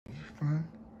fine.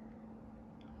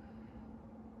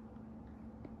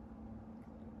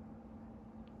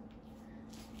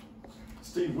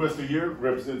 Steve Wester here,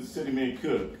 represents City Man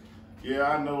Cook. Yeah,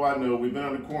 I know. We've been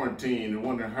under quarantine and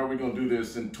wondering how we're going to do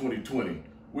this in 2020.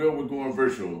 Well, we're going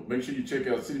virtual. Make sure you check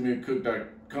out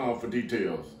citymancook.com for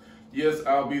details. Yes,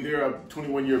 I'll be there. I'm a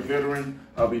 21-year veteran.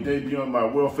 I'll be debuting my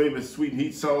world-famous sweet and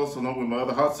heat sauce along with my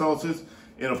other hot sauces.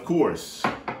 And of course,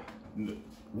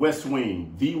 West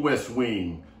Wing, the West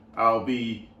Wing. I'll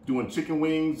be doing chicken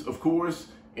wings, of course,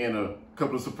 and a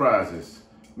couple of surprises.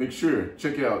 Make sure,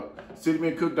 check out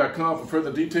citymancook.com for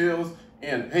further details.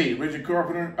 And hey, Reggie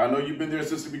Carpenter, I know you've been there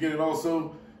since the beginning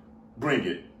also. Bring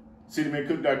it.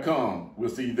 citymancook.com. We'll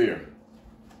see you there.